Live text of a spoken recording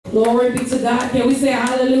Glory be to God. Can we say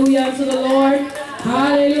hallelujah to the Lord?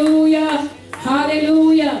 Hallelujah.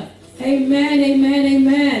 Hallelujah. Amen. Amen.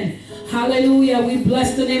 Amen. Hallelujah. We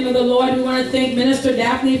bless the name of the Lord. We want to thank Minister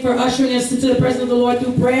Daphne for ushering us into the presence of the Lord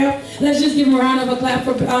through prayer. Let's just give him a round of applause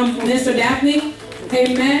for Minister Daphne.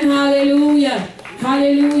 Amen. Hallelujah.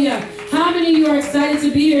 Hallelujah. How many of you are excited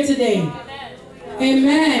to be here today?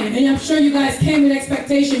 Amen. And I'm sure you guys came with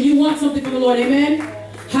expectation. You want something from the Lord. Amen.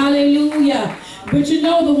 Hallelujah. But you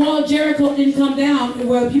know the wall of Jericho didn't come down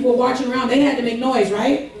where people were watching around. They had to make noise,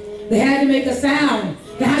 right? They had to make a sound.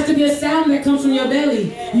 There has to be a sound that comes from your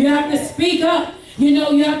belly. You have to speak up. You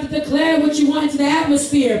know, you have to declare what you want into the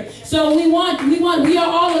atmosphere. So we are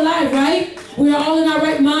all alive, right? We are all in our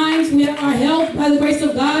right minds. We have our health by the grace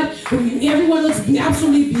of God. Everyone looks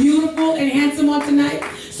absolutely beautiful and handsome on tonight.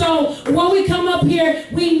 So when we come up here,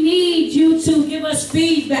 we need you to give us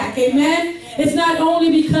feedback. Amen? It's not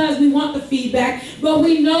only because we want the feedback, but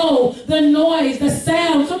we know the noise, the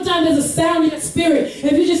sound. Sometimes there's a sound in your spirit.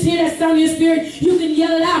 If you just hear that sound in your spirit, you can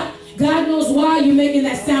yell it out. God knows why you're making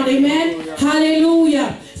that sound. Amen?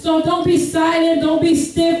 Hallelujah. So don't be silent. Don't be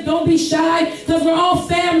stiff. Don't be shy, because we're all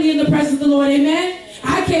family in the presence of the Lord. Amen?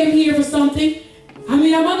 I came here for something. I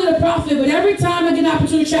mean, I'm under the prophet, but every time I get an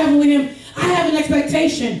opportunity to travel with him, I have an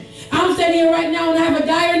expectation. I'm standing here right now and I have a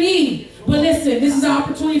dire need. But listen, this is an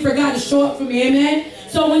opportunity for God to show up for me. Amen?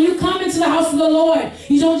 So when you come into the house of the Lord,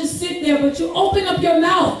 you don't just sit there, but you open up your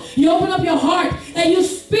mouth. You open up your heart and you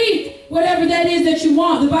speak whatever that is that you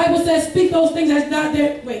want. The Bible says, speak those things as not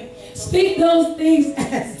there. Wait. Speak those things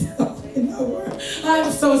as though in the word.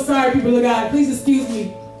 I'm so sorry, people of God. Please excuse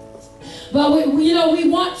me. But we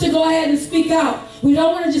want to go ahead and speak out. We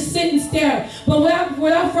don't want to just sit and stare. But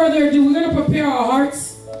without further ado, we're going to prepare our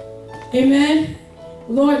hearts. Amen.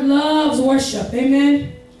 The Lord loves worship.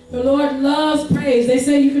 Amen. The Lord loves praise. They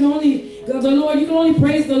say you can only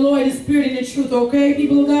praise the Lord in spirit and in truth. Okay,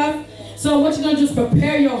 people of God? So what you're going to do is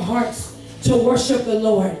prepare your hearts to worship the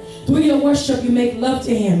Lord. Through your worship, you make love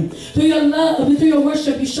to him. Through your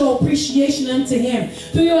worship, you show appreciation unto him.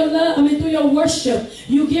 Through your worship,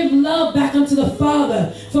 you give love back unto the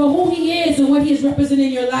Father for who he is and what he is representing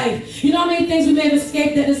in your life. You know how many things we may have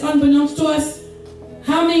escaped that is unbeknownst to us?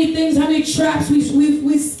 How many things, how many traps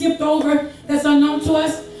we skipped over that's unknown to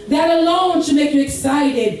us? That alone should make you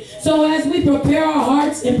excited. So as we prepare our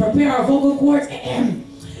hearts and prepare our vocal cords, I'm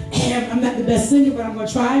not the best singer, but I'm going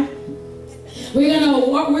to try. We're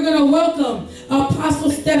gonna welcome Apostle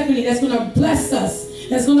Stephanie. That's gonna bless us.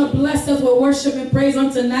 That's gonna bless us with worship and praise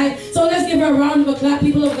on tonight. So let's give her a round of applause,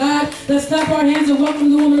 people of God. Let's clap our hands and welcome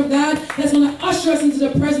the woman of God. That's gonna usher us into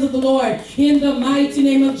the presence of the Lord in the mighty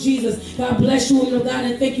name of Jesus. God bless you, woman of God,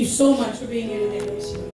 and thank you so much for being here today.